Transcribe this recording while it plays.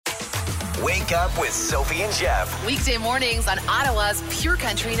Wake up with Sophie and Jeff. Weekday mornings on Ottawa's Pure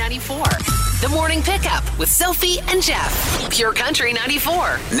Country 94. The Morning Pickup with Sophie and Jeff. Pure Country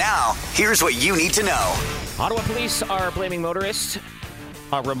 94. Now, here's what you need to know. Ottawa police are reminding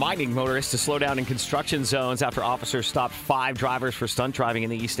motorists to slow down in construction zones after officers stopped 5 drivers for stunt driving in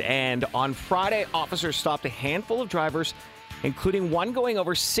the East End. On Friday, officers stopped a handful of drivers, including one going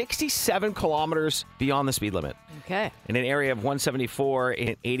over 67 kilometers beyond the speed limit. Okay. In an area of 174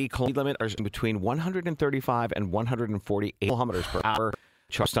 and 80 kilometer limit are between 135 and 148 kilometers per hour.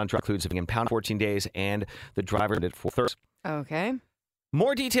 Stunt drive includes being impounded 14 days and the driver did 4 Thursday. Okay.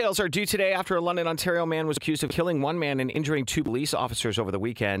 More details are due today after a London, Ontario man was accused of killing one man and injuring 2 police officers over the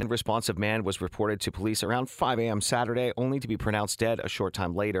weekend. A responsive man was reported to police around 5 a.m. Saturday, only to be pronounced dead a short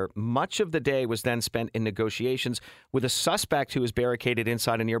time later. Much of the day was then spent in negotiations with a suspect who was barricaded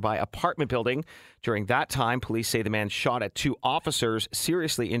inside a nearby apartment building. During that time, police say the man shot at 2 officers,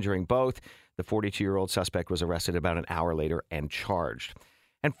 seriously injuring both. The 42-year-old suspect was arrested about an hour later and charged.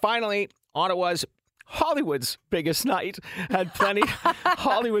 And finally, Hollywood's biggest night had plenty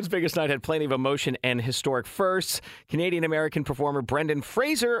of emotion and historic firsts. Canadian-American performer Brendan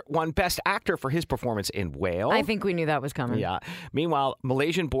Fraser won Best Actor for his performance in Whale. I think we knew that was coming. Yeah. Meanwhile,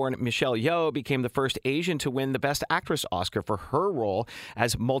 Malaysian-born Michelle Yeoh became the first Asian to win the Best Actress Oscar for her role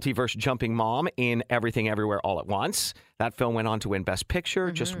as multiverse-jumping mom in Everything Everywhere All at Once. That film went on to win Best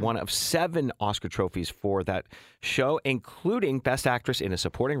Picture, just one of 7 Oscar trophies for that show, including Best Actress in a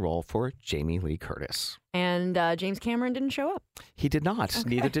Supporting Role for Jamie Lee Curtis. And James Cameron didn't show up. He did not. Okay.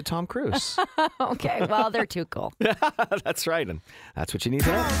 Neither did Tom Cruise. Okay, well, they're too cool. That's right, and that's what you need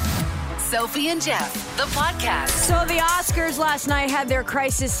to know. Sophie and Jeff, the podcast. So the Oscars last night had their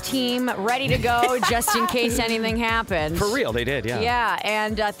crisis team ready to go just in case anything happened. For real, they did, yeah. Yeah,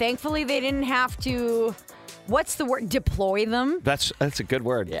 and thankfully they didn't have to, what's the word, deploy them? That's a good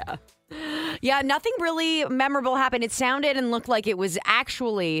word. Yeah. Yeah, nothing really memorable happened. It sounded and looked like it was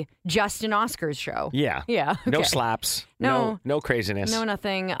actually just an Oscars show. Yeah. Yeah. Okay. No slaps. No craziness. No,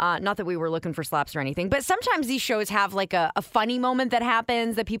 nothing. Not that we were looking for slaps or anything. But sometimes these shows have like a funny moment that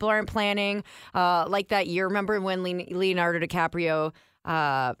happens that people aren't planning. Like that year, remember when Leonardo DiCaprio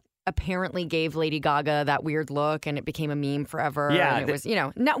apparently gave Lady Gaga that weird look and it became a meme forever. Yeah. And it was,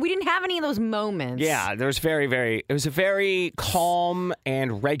 no, we didn't have any of those moments. Yeah, it was a very calm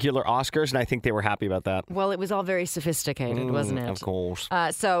and regular Oscars, and I think they were happy about that. Well, it was all very sophisticated, wasn't it? Of course.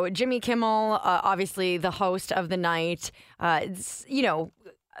 So Jimmy Kimmel, obviously the host of the night,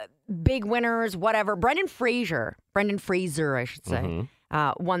 big winners, whatever. Brendan Fraser, I should say.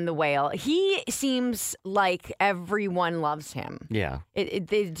 Won the Whale. He seems like everyone loves him. Yeah.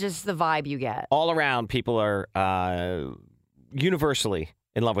 It just the vibe you get. All around, people are universally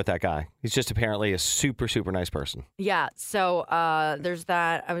in love with that guy. He's just apparently a super, super nice person. Yeah. So there's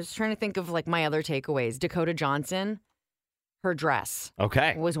that. I was trying to think of like my other takeaways. Dakota Johnson, her dress.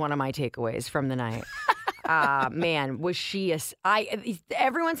 Okay. Was one of my takeaways from the night. Man, was she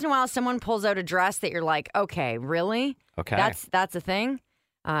every once in a while someone pulls out a dress that you're like, okay, really? Okay. That's a thing.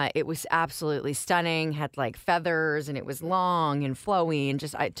 It was absolutely stunning, had like feathers and it was long and flowy and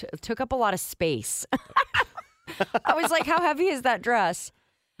just took up a lot of space. I was like, how heavy is that dress?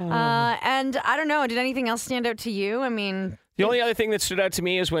 And I don't know, did anything else stand out to you? I mean, the only other thing that stood out to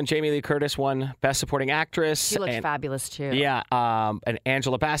me is when Jamie Lee Curtis won Best Supporting Actress. She looked fabulous, too. Yeah. And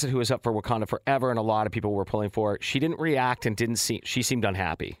Angela Bassett, who was up for Wakanda Forever, and a lot of people were pulling for it. She didn't react and she seemed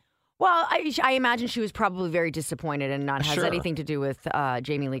unhappy. Well, I imagine she was probably very disappointed and not has anything to do with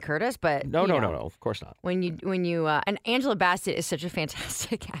Jamie Lee Curtis. But No, of course not. When you and Angela Bassett is such a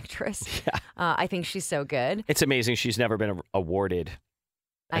fantastic actress. Yeah. I think she's so good. It's amazing she's never been awarded.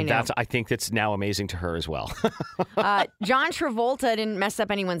 And I think that's now amazing to her as well. John Travolta didn't mess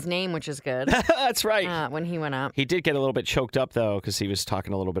up anyone's name, which is good. That's right. When he went up. He did get a little bit choked up, though, because he was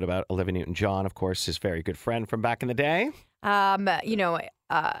talking a little bit about Olivia Newton-John, of course, his very good friend from back in the day.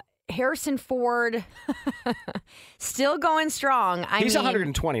 Harrison Ford, still going strong. He's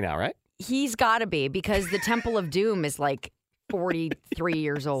 120 now, right? He's got to be, because the Temple of Doom is like 43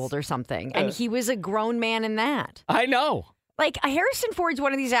 years old or something. And he was a grown man in that. I know. Like, Harrison Ford's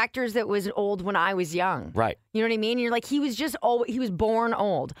one of these actors that was old when I was young. Right. You know what I mean? You're like, he was just old. He was born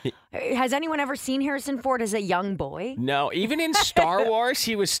old. Has anyone ever seen Harrison Ford as a young boy? No. Even in Star Wars,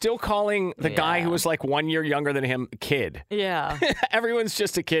 he was still calling the guy who was like 1 year younger than him kid. Yeah. Everyone's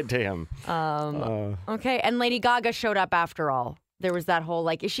just a kid to him. Okay. And Lady Gaga showed up after all. There was that whole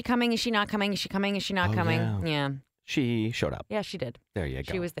like, is she coming? Is she not coming? Is she coming? Is she not coming? Yeah. She showed up. Yeah, she did. There you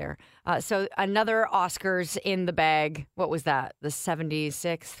go. She was there. So another Oscars in the bag. What was that? The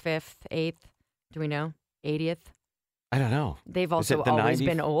 76th, 5th, 8th? Do we know? 80th? I don't know. They've also always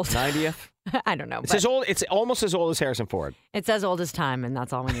been old. 90th? I don't know. It's as old. It's almost as old as Harrison Ford. It's as old as time, and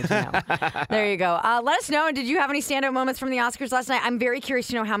that's all we need to know. There you go. Let us know. Did you have any standout moments from the Oscars last night? I'm very curious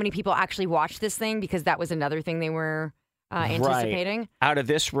to know how many people actually watched this thing, because that was another thing they were anticipating. Right. Out of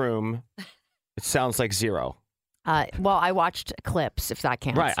this room, it sounds like zero. Well, I watched clips, if that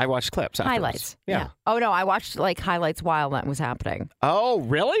counts. Right, I watched clips. Afterwards. Highlights. Yeah. Oh, no, I watched highlights while that was happening. Oh,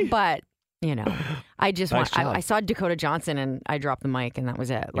 really? But, I just Nice job. I saw Dakota Johnson and I dropped the mic and that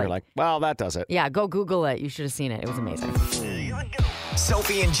was it. You're like, well, that does it. Yeah, go Google it. You should have seen it. It was amazing.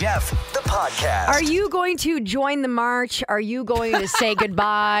 Sophie and Jeff, the podcast. Are you going to join the march? Are you going to say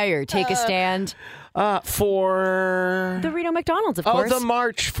goodbye or take a stand? For the Rideau McDonald's, of course. Oh, the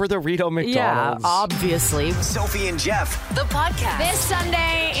march for the Rideau McDonald's. Yeah, obviously. Sophie and Jeff, The podcast. This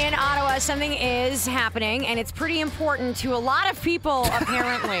Sunday in Ottawa, something is happening, and it's pretty important to a lot of people,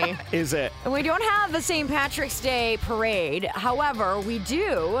 apparently. Is it? We don't have the St. Patrick's Day parade. However, we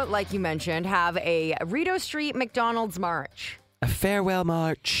do, like you mentioned, have a Rideau Street McDonald's march. A farewell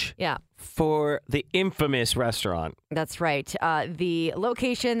march. Yeah. For the infamous restaurant. That's right. The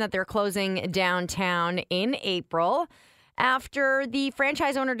location that they're closing downtown in April after the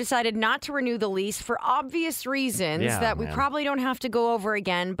franchise owner decided not to renew the lease for obvious reasons that we probably don't have to go over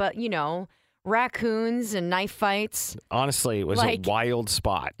again. But, raccoons and knife fights. Honestly, it was a wild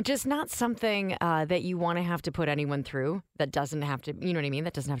spot. Just not something that you want to have to put anyone through that doesn't have to, you know what I mean?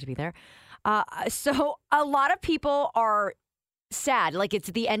 That doesn't have to be there. So a lot of people are sad, like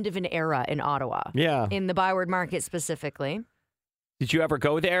it's the end of an era in Ottawa. Yeah. In the Byward Market specifically. Did you ever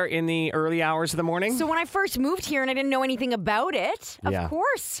go there in the early hours of the morning? So when I first moved here and I didn't know anything about it, of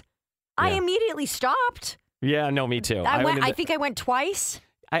course, I immediately stopped. Yeah, no, me too. I think I went twice.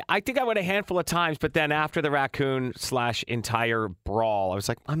 I think I went a handful of times, but then after the raccoon / entire brawl, I was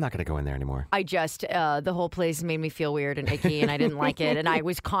like, I'm not going to go in there anymore. I just, the whole place made me feel weird and icky, and I didn't like it. And I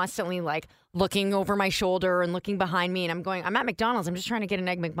was constantly looking over my shoulder and looking behind me, and I'm at McDonald's. I'm just trying to get an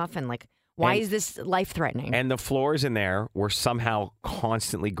Egg McMuffin. Why is this life-threatening? And the floors in there were somehow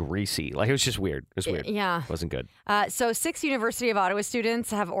constantly greasy. It was just weird. It was weird. Yeah. It wasn't good. So 6 University of Ottawa students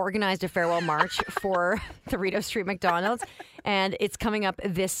have organized a farewell march for the Rideau Street McDonald's, and it's coming up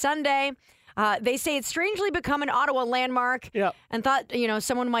this Sunday. They say it's strangely become an Ottawa landmark and thought,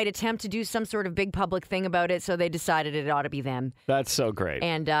 someone might attempt to do some sort of big public thing about it, so they decided it ought to be them. That's so great.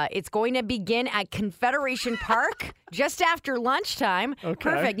 And it's going to begin at Confederation Park just after lunchtime. Okay.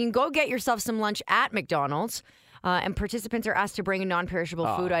 Perfect. You can go get yourself some lunch at McDonald's. And participants are asked to bring a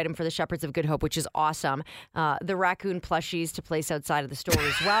non-perishable food item for the Shepherds of Good Hope, which is awesome. The raccoon plushies to place outside of the store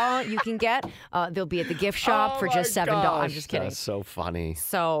as well. You can get. They'll be at the gift shop for just $7. I'm just kidding. That's so funny.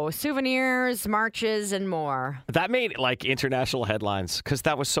 So souvenirs, marches, and more. That made international headlines because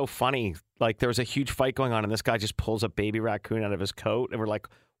that was so funny. There was a huge fight going on, and this guy just pulls a baby raccoon out of his coat, and we're like,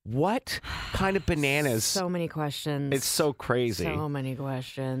 what kind of bananas? So many questions. It's so crazy. So many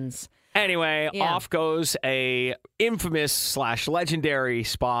questions. Anyway, off goes a infamous / legendary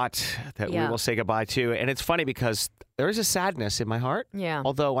spot that we will say goodbye to. And it's funny because there is a sadness in my heart. Yeah.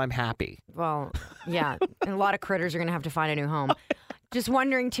 Although I'm happy. Well, yeah. And a lot of critters are going to have to find a new home. Just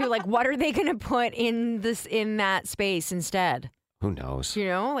wondering, too, what are they going to put in that space instead? Who knows?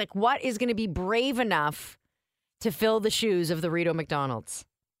 What is going to be brave enough to fill the shoes of the Rideau McDonald's?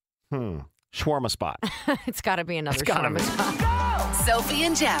 Shawarma spot. It's got to be another shawarma spot. Sophie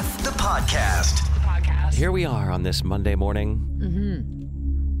and Jeff, the podcast. Here we are on this Monday morning.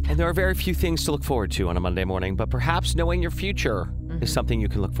 And there are very few things to look forward to on a Monday morning, but perhaps knowing your future is something you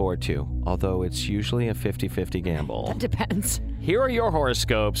can look forward to, although it's usually a 50-50 gamble. That depends. Here are your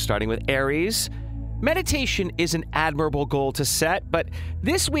horoscopes, starting with Aries. Meditation is an admirable goal to set, but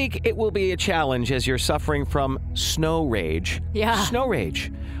this week it will be a challenge as you're suffering from snow rage. Yeah. Snow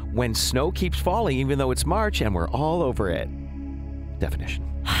rage. When snow keeps falling even though it's March and we're all over it. Definition.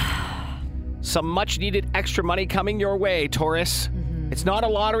 Some much-needed extra money coming your way, Taurus. It's not a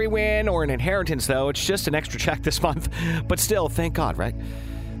lottery win or an inheritance, though. It's just an extra check this month. But still, thank God, right?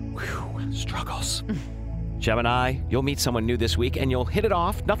 Whew, struggles. Gemini, you'll meet someone new this week and you'll hit it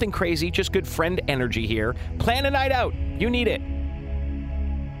off. Nothing crazy, just good friend energy here. Plan a night out. You need it.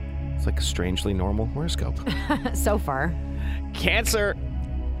 It's like a strangely normal horoscope. So far. Cancer.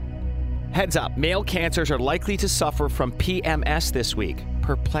 Heads up, male cancers are likely to suffer from PMS this week,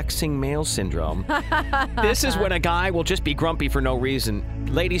 perplexing male syndrome. This is when a guy will just be grumpy for no reason.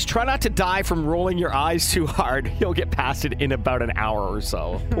 Ladies, try not to die from rolling your eyes too hard. You'll get past it in about an hour or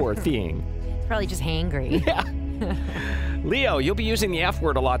so. Poor thing. It's probably just hangry. Yeah. Leo, you'll be using the F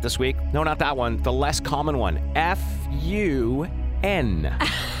word a lot this week. No, not that one. The less common one. F-U-N.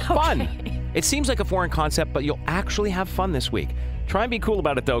 Fun. It seems like a foreign concept, but you'll actually have fun this week. Try and be cool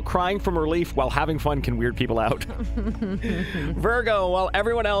about it, though. Crying from relief while having fun can weird people out. Virgo, while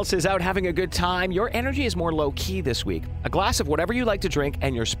everyone else is out having a good time, your energy is more low-key this week. A glass of whatever you like to drink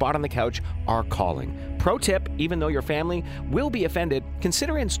and your spot on the couch are calling. Pro tip, even though your family will be offended,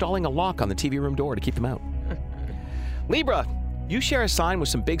 consider installing a lock on the TV room door to keep them out. Libra, you share a sign with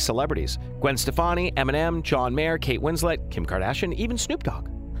some big celebrities. Gwen Stefani, Eminem, John Mayer, Kate Winslet, Kim Kardashian, even Snoop Dogg.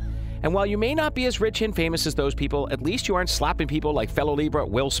 And while you may not be as rich and famous as those people, at least you aren't slapping people like fellow Libra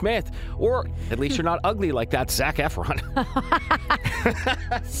Will Smith. Or at least you're not ugly like that Zac Efron.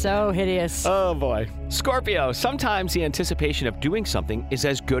 So hideous. Oh, boy. Scorpio, sometimes the anticipation of doing something is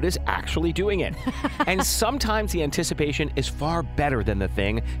as good as actually doing it. And sometimes the anticipation is far better than the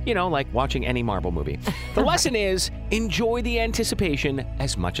thing, like watching any Marvel movie. The lesson is enjoy the anticipation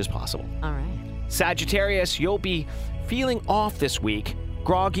as much as possible. All right. Sagittarius, you'll be feeling off this week.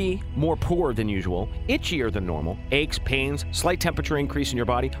 Groggy, more poor than usual, itchier than normal, aches, pains, slight temperature increase in your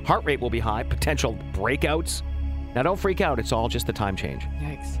body, heart rate will be high, potential breakouts. Now don't freak out, it's all just the time change.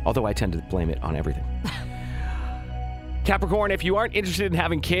 Yikes. Although I tend to blame it on everything. Capricorn, if you aren't interested in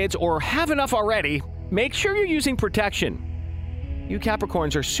having kids or have enough already, make sure you're using protection. You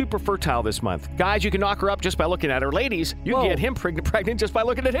Capricorns are super fertile this month. Guys, you can knock her up just by looking at her. Ladies, you can get him pregnant just by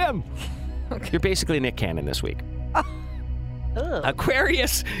looking at him. Okay. You're basically Nick Cannon this week. Ugh.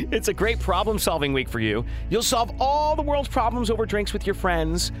 Aquarius, it's a great problem-solving week for you. You'll solve all the world's problems over drinks with your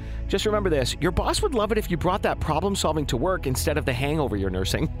friends. Just remember this, your boss would love it if you brought that problem-solving to work instead of the hangover you're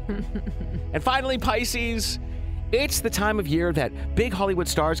nursing. And finally, Pisces, it's the time of year that big Hollywood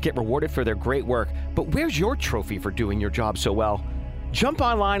stars get rewarded for their great work. But where's your trophy for doing your job so well? Jump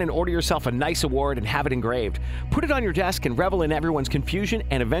online and order yourself a nice award and have it engraved. Put it on your desk and revel in everyone's confusion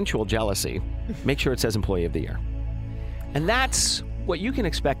and eventual jealousy. Make sure it says Employee of the Year. And that's what you can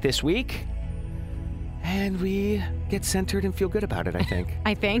expect this week. And we get centered and feel good about it, I think.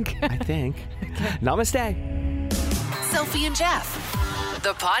 I think. Okay. Namaste. Sophie and Jeff,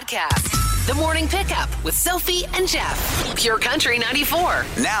 the podcast. The Morning Pickup with Sophie and Jeff. Pure Country 94.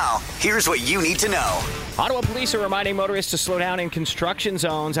 Now, here's what you need to know. Ottawa police are reminding motorists to slow down in construction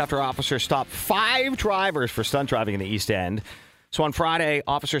zones after officers stopped 5 drivers for stunt driving in the East End. So on Friday,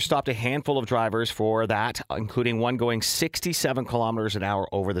 officers stopped a handful of drivers for that, including one going 67 kilometers an hour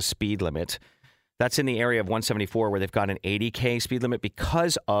over the speed limit. That's in the area of 174 where they've got an 80K speed limit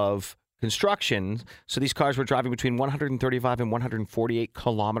because of construction. So these cars were driving between 135 and 148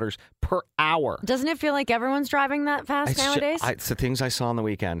 kilometers per hour. Doesn't it feel like everyone's driving that fast nowadays? It's the things I saw on the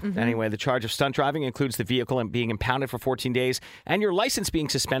weekend. Anyway, the charge of stunt driving includes the vehicle being impounded for 14 days and your license being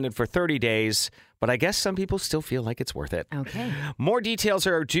suspended for 30 days. But I guess some people still feel like it's worth it. Okay. More details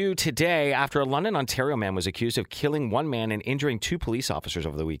are due today after a London, Ontario man was accused of killing one man and injuring 2 police officers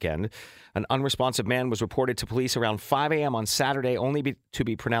over the weekend. An unresponsive man was reported to police around 5 a.m. on Saturday, only to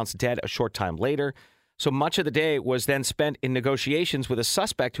be pronounced dead a short time later. So much of the day was then spent in negotiations with a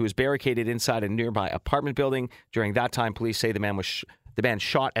suspect who was barricaded inside a nearby apartment building. During that time, police say the man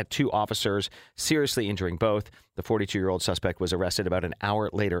shot at 2 officers, seriously injuring both. The 42-year-old suspect was arrested about an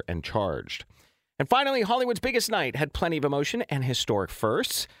hour later and charged. And finally, Hollywood's biggest night had plenty of emotion and historic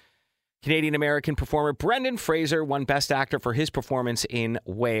firsts. Canadian-American performer Brendan Fraser won Best Actor for his performance in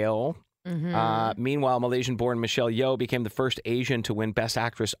Whale. Meanwhile, Malaysian-born Michelle Yeoh became the first Asian to win Best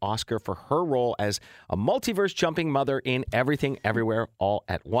Actress Oscar for her role as a multiverse-jumping mother in Everything Everywhere All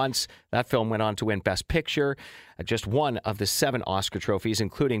at Once. That film went on to win Best Picture, just one of the 7 Oscar trophies,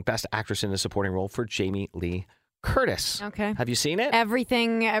 including Best Actress in a Supporting Role for Jamie Lee Curtis. Okay. Have you seen it?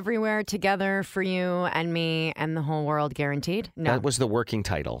 Everything, Everywhere, Together for You and Me and the Whole World Guaranteed? No. That was the working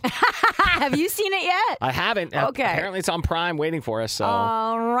title. Have you seen it yet? I haven't. Okay. Apparently it's on Prime waiting for us. So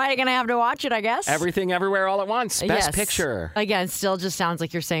all right, gonna have to watch it, I guess. Everything Everywhere All at Once. Best Yes. Picture. Again, still just sounds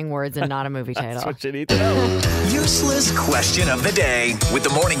like you're saying words and not a movie title. That's what you need to know. Useless question of the day with the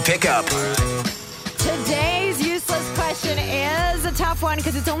Morning Pickup. Today's useless question is a tough one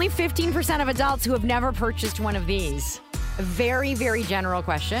because it's only 15% of adults who have never purchased one of these. A very, very general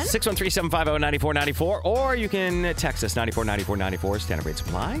question. 613-750-9494, or you can text us 949494, standard rate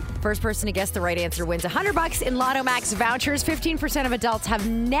supply. First person to guess the right answer wins $100 in Lotto Max vouchers. 15% of adults have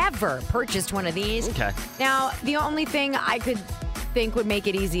never purchased one of these. Okay. Now, the only thing I could think would make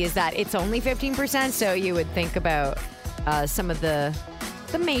it easy is that it's only 15%, so you would think about some of the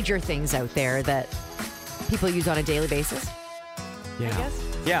major things out there that people use on a daily basis. Yeah. I guess.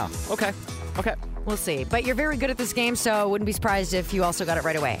 Yeah. Okay. We'll We'll see. But you're very good at this game, so I wouldn't be surprised if you also got it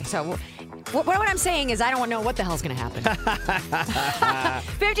right away. So What I'm saying is I don't know what the hell's going to happen.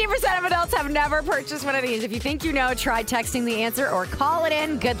 15% of adults have never purchased one of these. If you think you know, try texting the answer or call it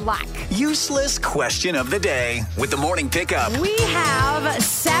in. Good luck. Useless question of the day with the morning pickup. We have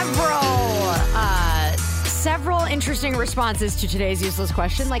several interesting responses to today's useless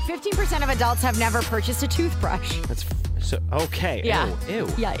question. Like 15% of adults have never purchased a toothbrush. That's so okay. Yeah. Ew.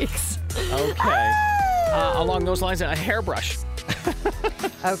 Yikes. Okay. Along those lines, a hairbrush.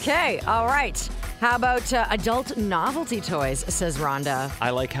 Okay. All right. How about adult novelty toys, says Rhonda. I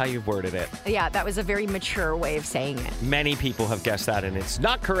like how you worded it. Yeah, that was a very mature way of saying it. Many people have guessed that, and it's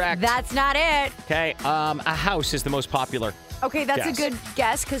not correct. That's not it. Okay. A house is the most popular. Okay, that's guess. a good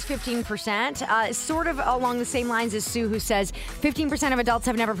guess because 15%. Sort of along the same lines as Sue, who says 15% of adults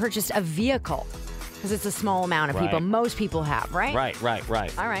have never purchased a vehicle because it's a small amount of people. Right. Most people have, right?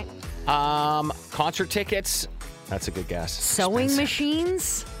 Right. All right. Concert tickets. That's a good guess. Sewing Expensive.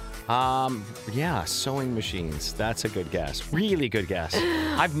 machines. Yeah, sewing machines. That's a good guess. Really good guess.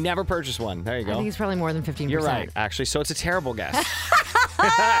 I've never purchased one. There you go. I think it's probably more than 15%. You're right, actually. So it's a terrible guess.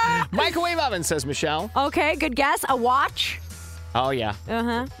 Microwave oven, says Michelle. Okay, good guess. A watch. Oh, yeah.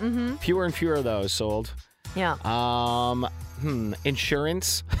 Uh-huh. Mm-hmm. Fewer and fewer of those sold. Yeah.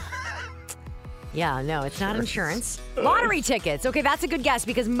 Insurance. Yeah, no, it's not insurance. Lottery tickets. Okay, that's a good guess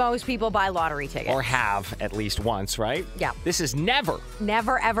because most people buy lottery tickets. Or have at least once, right? Yeah. This is never.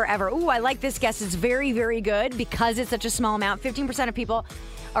 Never, ever, ever. Ooh, I like this guess. It's very, very good because it's such a small amount. 15% of people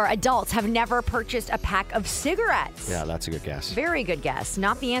or adults have never purchased a pack of cigarettes. Yeah, that's a good guess. Very good guess.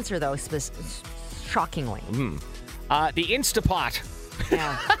 Not the answer, though, shockingly. The Instapot.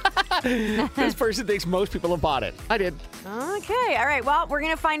 Yeah. This person thinks most people have bought it. I did. Okay. All right. Well, we're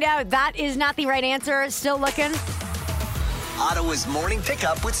going to find out. That is not the right answer. Still looking. Ottawa's morning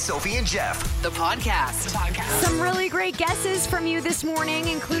pickup with Sophie and Jeff. The podcast. Some really great guesses from you this morning,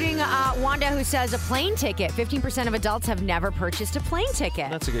 including Wanda, who says a plane ticket. 15% of adults have never purchased a plane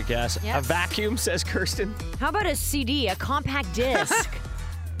ticket. That's a good guess. Yep. A vacuum, says Kirsten. How about a CD, a compact disc?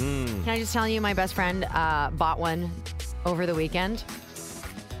 Can I just tell you, my best friend bought one over the weekend.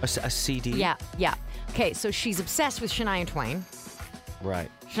 A CD? Yeah. Okay, so she's obsessed with Shania Twain. Right.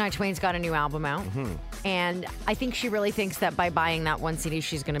 Shania Twain's got a new album out. Mm-hmm. And I think she really thinks that by buying that one CD,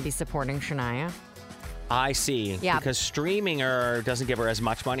 she's going to be supporting Shania. I see. Yeah. Because streaming her doesn't give her as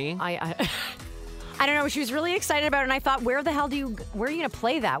much money. I don't know. She was really excited about it, and I thought, where are you going to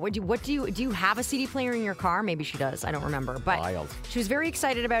play that? Do you have a CD player in your car? Maybe she does. I don't remember. But Wild. She was very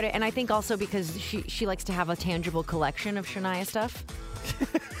excited about it, and I think also because she likes to have a tangible collection of Shania stuff.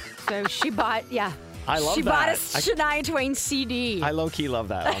 So she bought, I love she that. bought a Shania Twain CD. I low-key love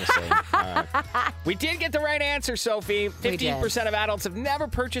that, honestly. All right. We did get the right answer, Sophie. 15% of adults have never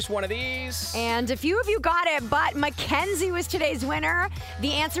purchased one of these. And a few of you got it, but Mackenzie was today's winner.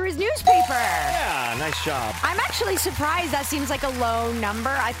 The answer is newspaper. Yeah, nice job. I'm actually surprised. That seems like a low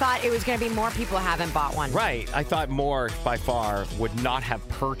number. I thought it was going to be more people haven't bought one. Right. I thought more, by far, would not have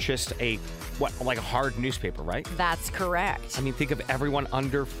purchased a hard newspaper, right? That's correct. I mean, think of everyone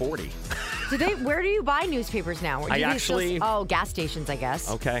under 40. Where do you buy newspapers now? Gas stations, I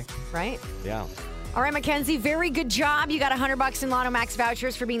guess. Okay. Right? Yeah. All right, Mackenzie, very good job. You got $100 in Lotto Max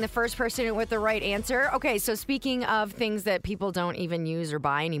vouchers for being the first person with the right answer. Okay, so speaking of things that people don't even use or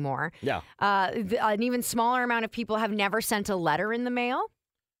buy anymore, an even smaller amount of people have never sent a letter in the mail.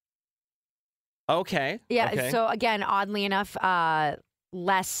 Okay. Yeah, okay. So again, oddly enough,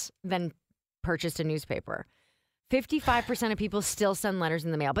 less than purchased a newspaper. 55% of people still send letters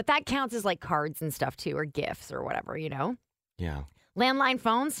in the mail, but that counts as like cards and stuff too, or gifts or whatever, you know? Yeah. Landline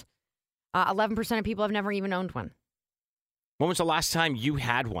phones, 11% of people have never even owned one. When was the last time you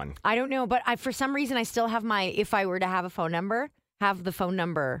had one? I don't know, but for some reason I still have if I were to have the phone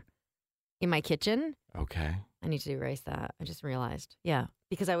number in my kitchen. Okay. I need to erase that. I just realized. Yeah,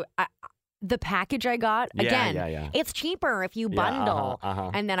 because the package I got, again, it's cheaper if you bundle.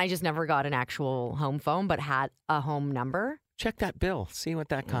 And then I just never got an actual home phone, but had a home number. Check that bill. See what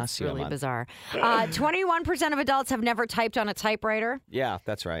that costs you. It's really bizarre. 21% of adults have never typed on a typewriter. Yeah,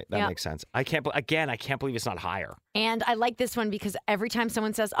 that's right. That makes sense. I can't believe it's not higher. And I like this one because every time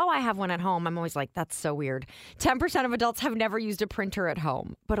someone says, I have one at home, I'm always like, that's so weird. 10% of adults have never used a printer at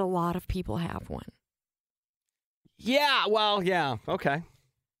home, but a lot of people have one. Yeah, well, yeah, okay.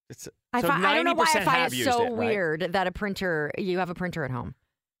 I don't know why I find it so right? weird that you have a printer at home.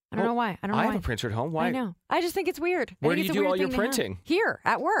 I don't know why. I have a printer at home. Why? I know. I just think it's weird. Where do you do all your printing? Here,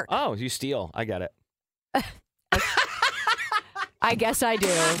 at work. Oh, you steal. I get it. I guess I do.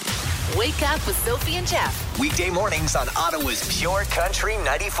 Wake up with Sophie and Jeff. Weekday mornings on Ottawa's Pure Country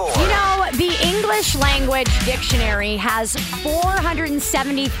 94. You know, the English language dictionary has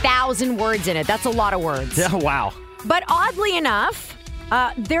 470,000 words in it. That's a lot of words. Yeah, wow. But oddly enough,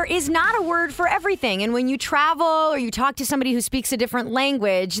 there is not a word for everything. And when you travel or you talk to somebody who speaks a different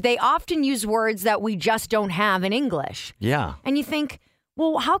language, they often use words that we just don't have in English. Yeah. And you think,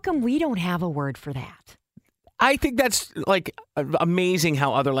 well, how come we don't have a word for that? I think that's like amazing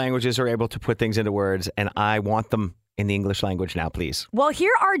how other languages are able to put things into words, and I want them in the English language now, please. Well,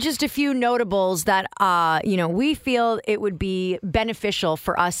 here are just a few notables that, we feel it would be beneficial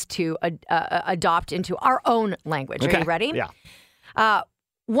for us to adopt into our own language. Okay. Are you ready? Yeah.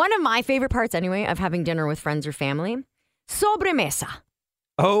 One of my favorite parts, anyway, of having dinner with friends or family, sobremesa.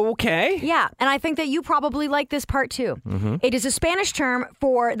 Okay. Yeah, and I think that you probably like this part too. Mm-hmm. It is a Spanish term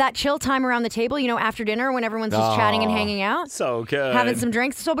for that chill time around the table, after dinner when everyone's just chatting and hanging out. So good. Having some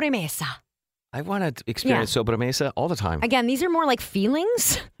drinks, sobremesa. I want to experience sobremesa all the time. Again, these are more like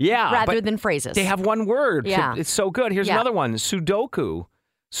feelings rather than phrases. They have one word. Yeah. It's so good. Here's another one. Sudoku.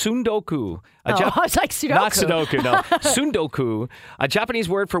 Sundoku. It's like Sudoku. Not Sudoku, no. Sundoku. A Japanese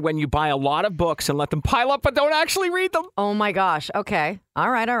word for when you buy a lot of books and let them pile up but don't actually read them. Oh my gosh. Okay. All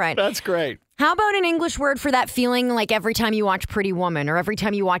right. That's great. How about an English word for that feeling like every time you watch Pretty Woman or every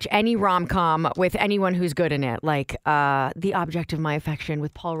time you watch any rom-com with anyone who's good in it? Like The Object of My Affection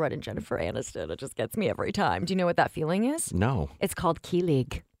with Paul Rudd and Jennifer Aniston. It just gets me every time. Do you know what that feeling is? No. It's called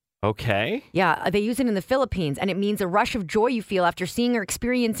kilig. Okay. Yeah, they use it in the Philippines, and it means a rush of joy you feel after seeing or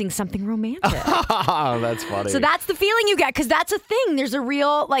experiencing something romantic. Oh, that's funny. So that's the feeling you get, because that's a thing. There's a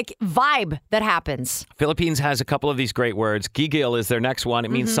real, vibe that happens. Philippines has a couple of these great words. Gigil is their next one. It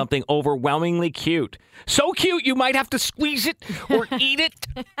means something overwhelmingly cute. So cute, you might have to squeeze it or eat it.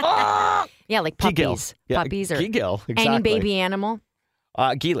 Ah! Yeah, like puppies. Gigil. Yeah, Puppies or Gigil, exactly. any baby animal.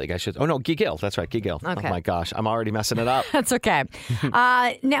 Gilig, I should. Oh, no, Gigil. That's right, Gigil. Okay. Oh, my gosh. I'm already messing it up. That's okay.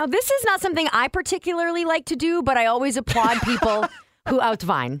 Now, this is not something I particularly like to do, but I always applaud people who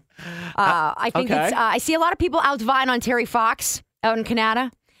outvine. I think I see a lot of people outvine on Terry Fox out in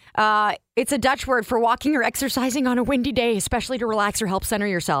Canada. It's a Dutch word for walking or exercising on a windy day, especially to relax or help center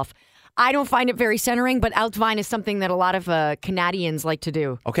yourself. I don't find it very centering, but outvine is something that a lot of Canadians like to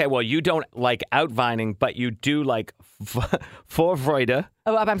do. Okay, well, you don't like outvining, but you do like Vorfreude.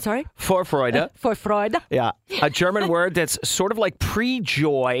 Oh, I'm sorry? Vorfreude. Vorfreude. Yeah. A German word that's sort of like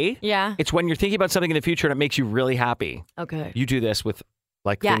pre-joy. Yeah. It's when you're thinking about something in the future and it makes you really happy. Okay. You do this with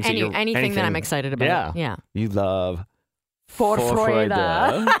things that anything that I'm excited about. Yeah. You love Vorfreude.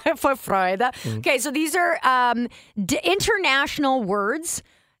 Vorfreude. Vorfreude. Okay, so these are international words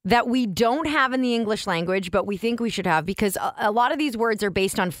that we don't have in the English language, but we think we should have, because a lot of these words are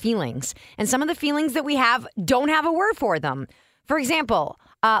based on feelings. And some of the feelings that we have don't have a word for them. For example,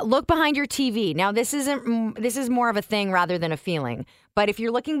 look behind your TV. Now, this is more of a thing rather than a feeling. But if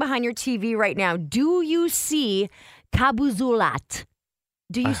you're looking behind your TV right now, do you see kabuzulat?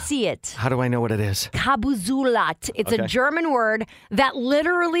 Do you see it? How do I know what it is? Kabuzulat. It's a German word that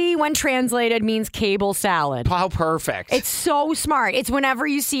literally, when translated, means cable salad. How perfect. It's so smart. It's whenever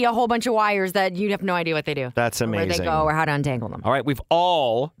you see a whole bunch of wires that you have no idea what they do. That's amazing. Where they go or how to untangle them. All right, we've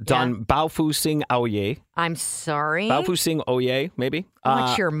all done Baofu Sing Aoye. I'm sorry? Baofu Sing Oye, maybe.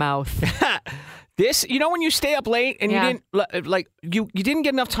 Watch your mouth. This, when you stay up late and you didn't you didn't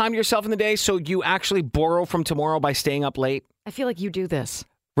get enough time to yourself in the day, so you actually borrow from tomorrow by staying up late? I feel like you do this.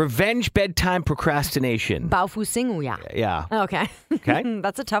 Revenge bedtime procrastination. Baofu Singuya. Yeah. Okay. Okay.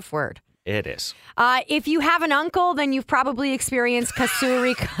 That's a tough word. It is. If you have an uncle, then you've probably experienced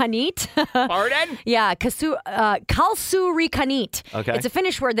kasuri kanit. Pardon? Yeah, kalsuri kanit. Okay. It's a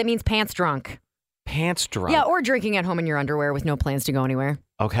Finnish word that means pants drunk. Pants drunk. Yeah, or drinking at home in your underwear with no plans to go anywhere.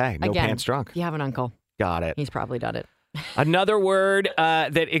 Okay, no Again, pants drunk. You have an uncle. Got it. He's probably done it. Another word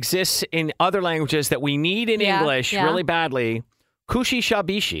that exists in other languages that we need in English really badly,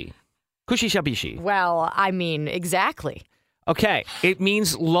 kushishabishi. Kushishabishi. Well, I mean, exactly. Okay, it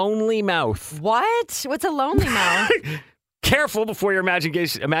means lonely mouth. What? What's a lonely mouth? Careful before your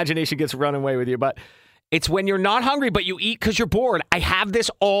imagination gets run away with you, but it's when you're not hungry, but you eat because you're bored. I have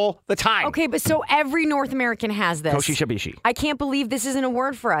this all the time. Okay, but so every North American has this. Koshishabishi. I can't believe this isn't a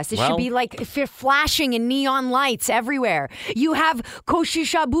word for us. It Well, should be like flashing in neon lights everywhere. You have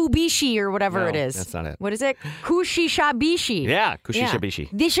koshishabubishi or whatever it is. That's not it. What is it? Kushishabishi. Yeah, kushishabishi.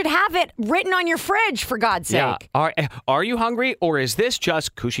 They should have it written on your fridge, for God's sake. Are you hungry, or is this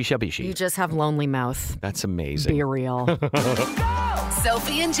just kushishabishi? You just have lonely mouth. That's amazing. Be real.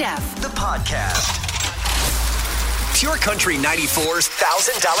 Sophie and Jeff. The podcast. Pure Country 94's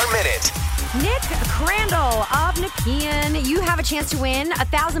 $1,000 Minute. Nick Crandall of Nepean, you have a chance to win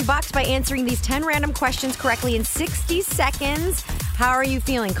 $1,000 by answering these 10 random questions correctly in 60 seconds. How are you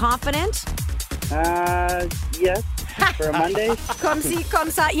feeling? Confident? Yes. For a Monday? Comme si, comme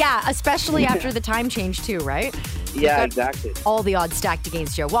ça. Yeah, especially after the time change too, right? Yeah, exactly. All the odds stacked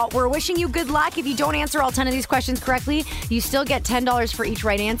against you. Well, we're wishing you good luck. If you don't answer all 10 of these questions correctly, you still get $10 for each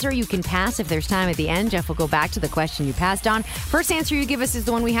right answer. You can pass if there's time at the end. Jeff will go back to the question you passed on. First answer you give us is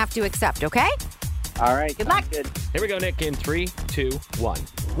the one we have to accept, okay? All right. Good luck. Good. Here we go, Nick, in 3, 2, 1.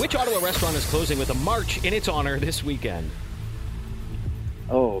 Which Ottawa restaurant is closing with a march in its honor this weekend?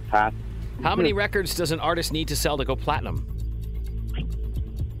 Oh, pass. How many records does an artist need to sell to go platinum?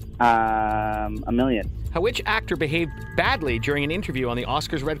 1 million. Which actor behaved badly during an interview on the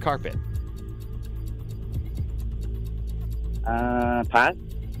Oscars red carpet? Pass.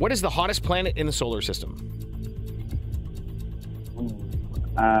 What is the hottest planet in the solar system?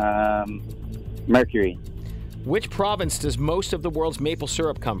 Mercury. Which province does most of the world's maple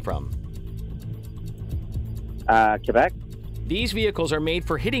syrup come from? Quebec. These vehicles are made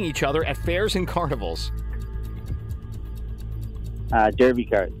for hitting each other at fairs and carnivals. Derby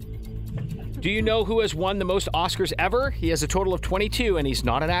cars. Do you know who has won the most Oscars ever? He has a total of 22, and he's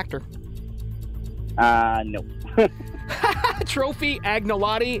not an actor. No. Trophy and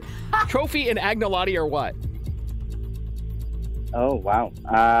Agnolotti are what? Oh, wow.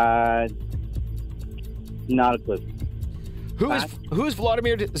 Not a clue. Who's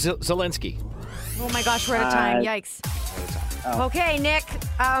Vladimir Zelensky? Oh my gosh, we're out of time. Yikes. Oh. Okay, Nick.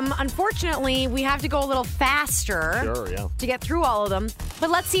 Unfortunately, we have to go a little faster to get through all of them. But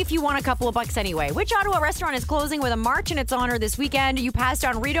let's see if you won a couple of bucks anyway. Which Ottawa restaurant is closing with a march in its honor this weekend? You passed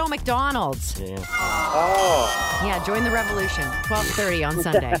on Rideau McDonald's. Yeah. Oh. Yeah, join the revolution. 12:30 on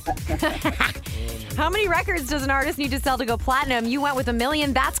Sunday. How many records does an artist need to sell to go platinum? You went with 1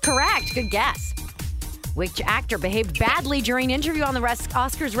 million. That's correct. Good guess. Which actor behaved badly during an interview on the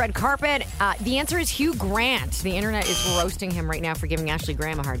Oscars red carpet? The answer is Hugh Grant. The internet is roasting him right now for giving Ashley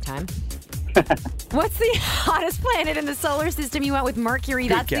Graham a hard time. What's the hottest planet in the solar system? You went with Mercury.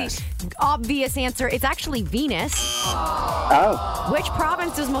 Good That's guess. The obvious answer. It's actually Venus. Oh. Which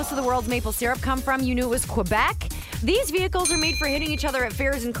province does most of the world's maple syrup come from? You knew it was Quebec. These vehicles are made for hitting each other at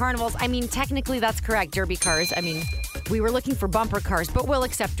fairs and carnivals. I mean, technically that's correct. Derby cars. I mean, we were looking for bumper cars, but we'll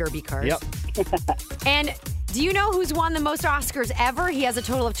accept derby cars. Yep. And do you know who's won the most Oscars ever? He has a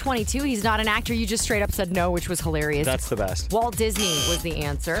total of 22. He's not an actor. You just straight up said no, which was hilarious. That's the best. Walt Disney was the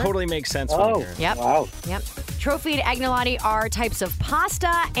answer. Totally makes sense. When you hear it. Yep. Wow. Yep. Trophy and agnolotti are types of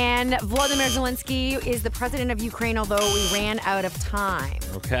pasta, and Volodymyr Zelensky is the president of Ukraine, although we ran out of time.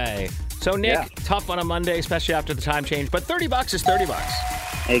 Okay. So, Nick, tough on a Monday, especially after the time change, but $30 is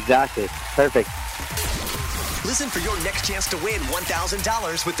 $30. Exactly. Perfect. Listen for your next chance to win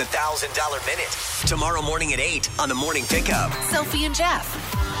 $1,000 with the $1,000 Minute. Tomorrow morning at 8 on the Morning Pickup. Sophie and Jeff,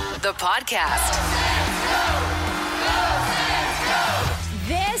 the podcast.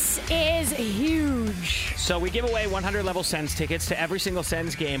 This is huge. So we give away 100 level Sens tickets to every single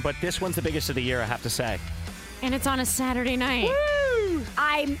Sens game, but this one's the biggest of the year, I have to say. And it's on a Saturday night. Woo!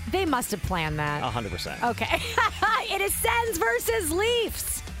 They must have planned that. 100%. Okay. It is Sens versus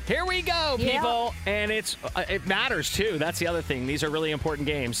Leafs. Here we go, people. Yep. And it matters, too. That's the other thing. These are really important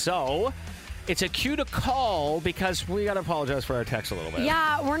games. So it's a cue to call because we got to apologize for our text a little bit.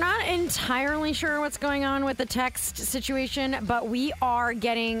 Yeah, we're not entirely sure what's going on with the text situation, but we are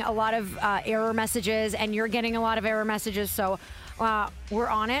getting a lot of error messages, and you're getting a lot of error messages. So we're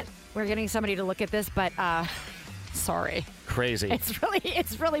on it. We're getting somebody to look at this, but sorry. Crazy. It's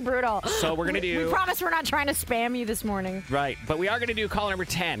really brutal. So we're going to do... We promise we're not trying to spam you this morning. Right. But we are going to do caller number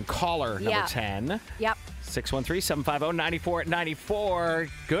 10. Caller number 10. Yep. 613-750-9494.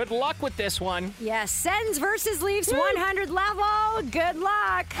 Good luck with this one. Yes. Sens versus Leafs, 100 level. Good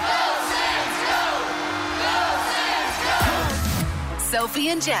luck. Go Sens, go! Go Sens, go! Sophie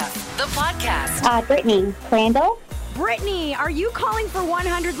and Jeff, the podcast. Brittany Crandall. Brittany, are you calling for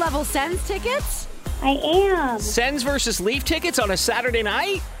 100 level Sens tickets? I am. Sens versus Leaf tickets on a Saturday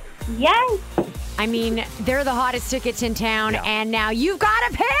night? Yes. I mean, they're the hottest tickets in town, and now you've got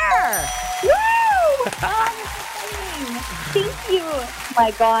a pair. Woo! Oh, thank you.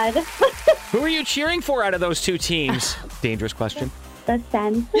 My God. Who are you cheering for out of those two teams? Dangerous question. The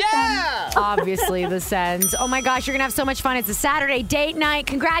Sens. Yeah! Obviously, the Sens. Oh my gosh, you're going to have so much fun. It's a Saturday date night.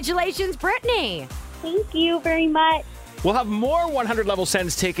 Congratulations, Brittany. Thank you very much. We'll have more 100 level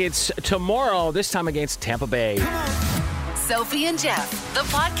Sens tickets tomorrow, this time against Tampa Bay. Sophie and Jeff, the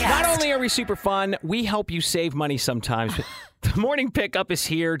podcast. Not only are we super fun, we help you save money sometimes. The morning pickup is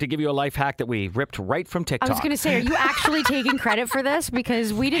here to give you a life hack that we ripped right from TikTok. I was going to say, are you actually taking credit for this?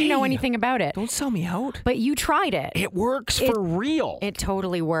 Because we didn't know anything about it. Don't sell me out. But you tried it. It works for real. It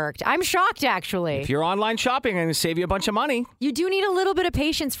totally worked. I'm shocked, actually. If you're online shopping, I'm going to save you a bunch of money. You do need a little bit of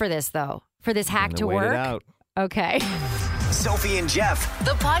patience for this, though, for this hack to Wait work. it out. Okay. Sophie and Jeff.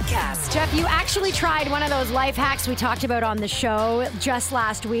 The podcast. Jeff, you actually tried one of those life hacks we talked about on the show just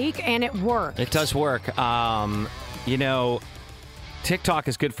last week, and it worked. It does work. TikTok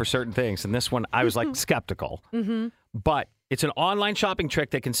is good for certain things, and this one I was like skeptical. But it's an online shopping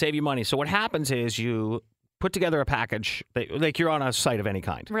trick that can save you money. So what happens is you put together a package, like you're on a site of any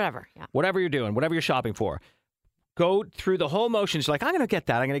kind. Whatever. Yeah. Whatever you're doing, whatever you're shopping for. Go through the whole motions. Like, I'm going to get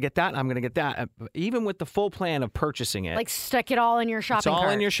that. I'm going to get that. I'm going to get that. Even with the full plan of purchasing it. Like, stick it all in your shopping cart. It's all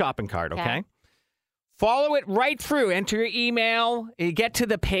in your shopping cart, okay? Follow it right through. Enter your email. You get to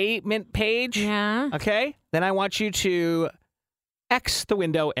the payment page. Yeah. Okay? Then I want you to X the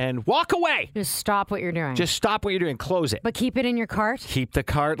window and walk away. Just stop what you're doing. Just stop what you're doing. Close it. But keep it in your cart. Keep the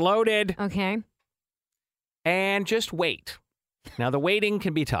cart loaded. Okay. And just wait. Now, the waiting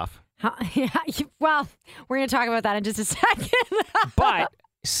can be tough. Well, we're going to talk about that in just a second. But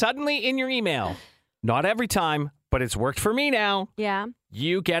suddenly in your email, not every time, but it's worked for me now. Yeah.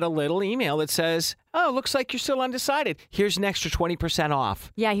 You get a little email that says, oh, looks like you're still undecided. Here's an extra 20%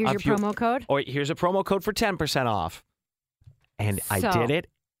 off. Yeah, here's your promo code. Or here's a promo code for 10% off. And I did it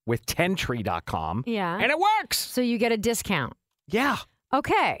with 10tree.com. Yeah. And it works. So you get a discount. Yeah.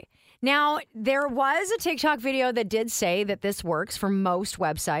 Okay. Now, there was a TikTok video that did say that this works for most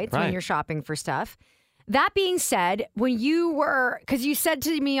websites when you're shopping for stuff. That being said, when you were, because you said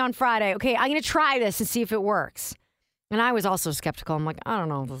to me on Friday, okay, I'm going to try this and see if it works. And I was also skeptical. I'm like, I don't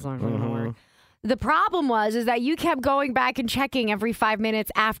know if this is going to work. The problem is that you kept going back and checking every 5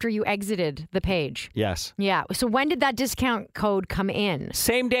 minutes after you exited the page. Yes. Yeah. So when did that discount code come in?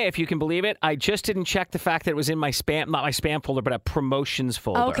 Same day, if you can believe it. I just didn't check the fact that it was in my spam, not my spam folder, but a promotions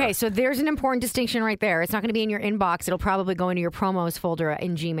folder. Okay, so there's an important distinction right there. It's not going to be in your inbox. It'll probably go into your promos folder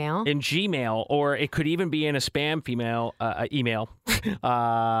in Gmail. In Gmail, or it could even be in a spam email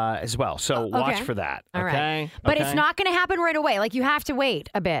as well. So watch for that. All okay? right. But it's not going to happen right away. Like, you have to wait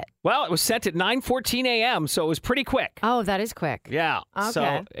a bit. Well, it was sent at 9:14 a.m., so it was pretty quick. Oh, that is quick. Yeah. Okay.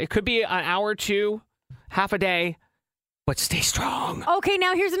 So it could be an hour or two, half a day, but stay strong. Okay,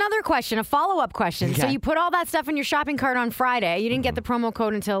 now here's another question, a follow-up question. Okay. So you put all that stuff in your shopping cart on Friday. You didn't get the promo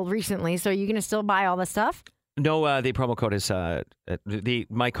code until recently, so you're going to still buy all the stuff? No, the promo code is,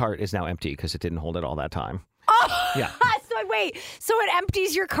 my cart is now empty because it didn't hold it all that time. Oh, yeah. So it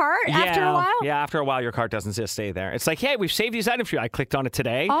empties your cart after a while? Yeah, after a while, your cart doesn't just stay there. It's like, hey, we've saved these items for you. I clicked on it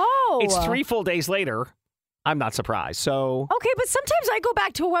today. Oh. It's 3 full days later. I'm not surprised. So okay, but sometimes I go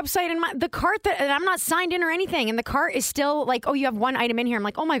back to a website and the cart and I'm not signed in or anything, and the cart is still like, oh, you have one item in here. I'm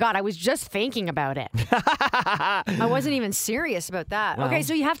like, oh my God, I was just thinking about it. I wasn't even serious about that. Well, okay,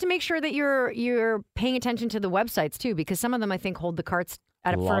 so you have to make sure that you're paying attention to the websites too, because some of them I think hold the carts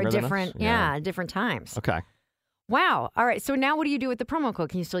for a different different times. Okay. Wow. All right. So now what do you do with the promo code?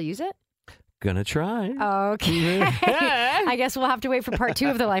 Can you still use it? Gonna try. Okay. I guess we'll have to wait for part 2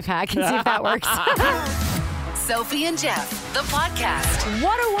 of the life hack and see if that works. Sophie and Jeff, the podcast.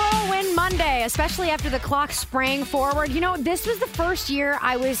 What a whirlwind Monday, especially after the clock sprang forward. You know, this was the first year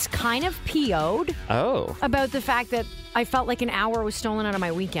I was kind of PO'd about the fact that I felt like an hour was stolen out of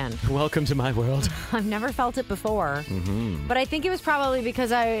my weekend. Welcome to my world. I've never felt it before. But I think it was probably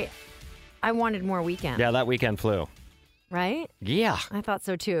because I wanted more weekend. Yeah, that weekend flew. Right? Yeah. I thought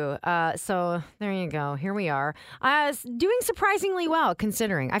so too. So there you go. Here we are. Doing surprisingly well,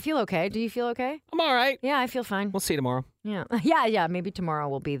 considering. I feel okay. Do you feel okay? I'm all right. Yeah, I feel fine. We'll see tomorrow. Yeah. Yeah. Maybe tomorrow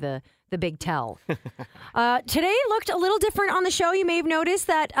will be the big tell. Today looked a little different on the show. You may have noticed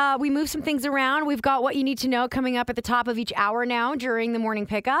that we moved some things around. We've got what you need to know coming up at the top of each hour now during the morning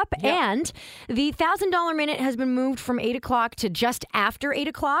pickup. Yep. And the $1,000 minute has been moved from 8 o'clock to just after 8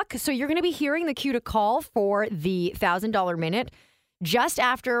 o'clock. So you're going to be hearing the cue to call for the $1,000 minute just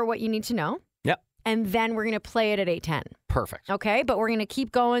after what you need to know. Yep. And then we're going to play it at 8:10. Perfect. Okay, but we're going to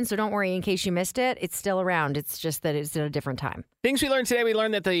keep going, so don't worry in case you missed it. It's still around. It's just that it's at a different time. Things we learned today. We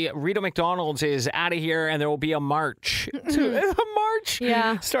learned that the Rideau McDonald's is out of here and there will be a march. A march?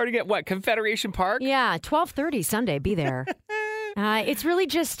 Yeah. Starting at what? Confederation Park? Yeah, 12:30 Sunday. Be there. It's really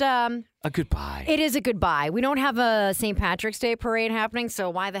just... a goodbye. It is a goodbye. We don't have a St. Patrick's Day parade happening, so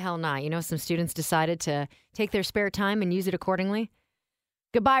why the hell not? You know, some students decided to take their spare time and use it accordingly.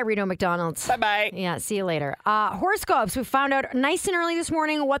 Goodbye, Rideau McDonald's. Bye-bye. Yeah, see you later. Horoscopes. We found out nice and early this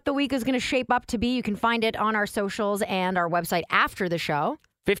morning what the week is going to shape up to be. You can find it on our socials and our website after the show.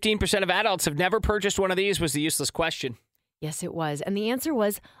 15% of adults have never purchased one of these was the useless question. Yes, it was. And the answer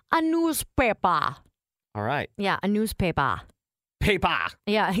was a newspaper. All right. Yeah, a newspaper. Paper.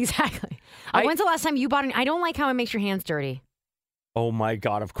 Yeah, exactly. When's the last time you bought I don't like how it makes your hands dirty. Oh my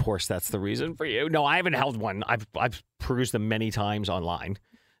God! Of course, that's the reason for you. No, I haven't held one. I've perused them many times online,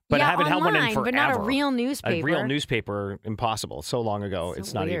 but I haven't held one in forever. But not a real newspaper. A real newspaper, impossible. So long ago,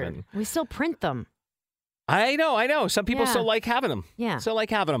 it's not weird. even. We still print them. I know. Some people still like having them. Yeah. Still like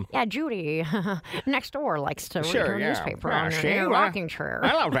having them. Yeah, Judy next door likes to read her newspaper on her rocking chair.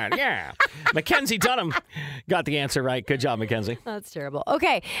 I love that, yeah. Mackenzie Dunham got the answer right. Good job, Mackenzie. That's terrible.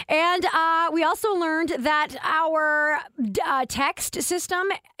 Okay, and we also learned that our text system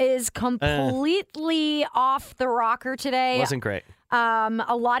is completely off the rocker today. Wasn't great.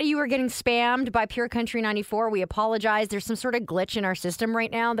 A lot of you are getting spammed by Pure Country 94. We apologize. There's some sort of glitch in our system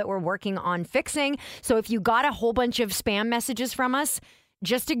right now that we're working on fixing. So if you got a whole bunch of spam messages from us,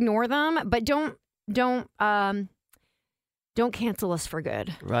 just ignore them. But don't cancel us for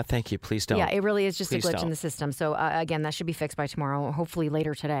good. Thank you. Please don't. Yeah, it really is just Please a glitch don't. in the system. So again, that should be fixed by tomorrow, hopefully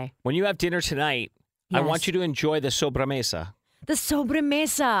later today. When you have dinner tonight, I want you to enjoy the sobremesa. The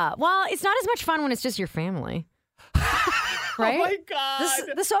sobremesa. Well, it's not as much fun when it's just your family. Right? Oh my God.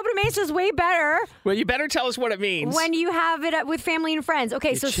 The sobremesa is way better. Well, you better tell us what it means. When you have it with family and friends.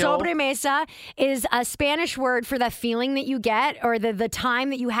 Okay, so chill. sobremesa is a Spanish word for that feeling that you get or the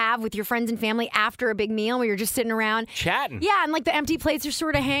time that you have with your friends and family after a big meal where you're just sitting around. Chatting. Yeah, and like the empty plates are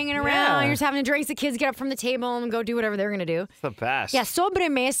sort of hanging around. You're just having drinks. The kids get up from the table and go do whatever they're going to do. It's the best. Yeah,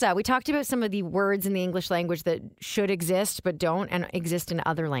 sobremesa. We talked about some of the words in the English language that should exist but don't and exist in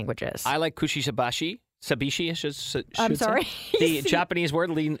other languages. I like kushisabashi. Sabishi, I should I'm sorry? The Japanese word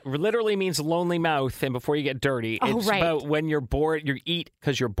literally means lonely mouth, and before you get dirty, it's about when you're bored, you eat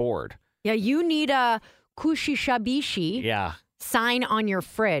because you're bored. Yeah, you need a kushishabishi sign on your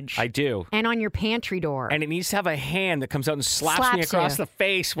fridge. I do. And on your pantry door. And it needs to have a hand that comes out and slaps me across the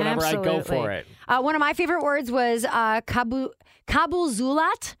face whenever I go for it. One of my favorite words was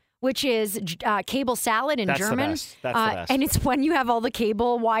kabulzulat, which is cable salad in German. That's the best. And it's when you have all the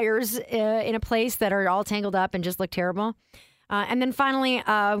cable wires in a place that are all tangled up and just look terrible. And then finally,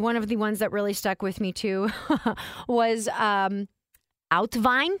 one of the ones that really stuck with me too was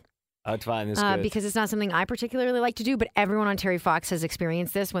Outwein. Outwein is good. Because it's not something I particularly like to do, but everyone on Terry Fox has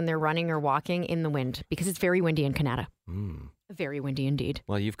experienced this when they're running or walking in the wind because it's very windy in Canada. Very windy indeed.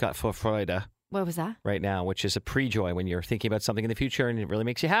 Well, you've got Vorfreude. What was that? Right now, which is a pre-joy when you're thinking about something in the future and it really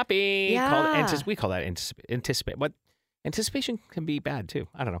makes you happy. Yeah. We call that anticipate. What anticipation can be bad too.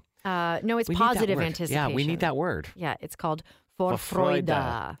 I don't know. No, it's positive anticipation. Yeah, we need that word. Yeah, it's called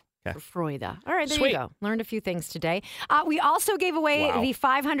Vorfreude. Okay. Freude. All right, there Sweet. you go. Learned a few things today. We also gave away the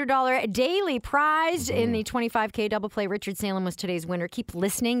 $500 daily prize in the 25K double play. Richard Salem was today's winner. Keep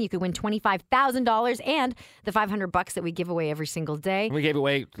listening. You could win $25,000 and the $500 that we give away every single day. We gave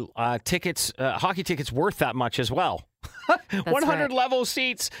away tickets, hockey tickets worth that much as well. 100 level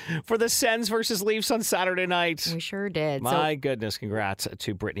seats for the Sens versus Leafs on Saturday night. We sure did. My goodness, congrats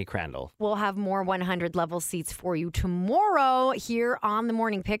to Brittany Crandall. We'll have more 100 level seats for you tomorrow here on the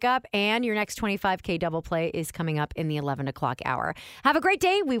Morning Pickup, and your next 25K double play is coming up in the 11 o'clock hour. Have a great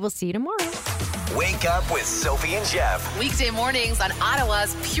day. We will see you tomorrow. Wake up with Sophie and Jeff. Weekday mornings on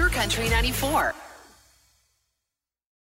Ottawa's Pure Country 94.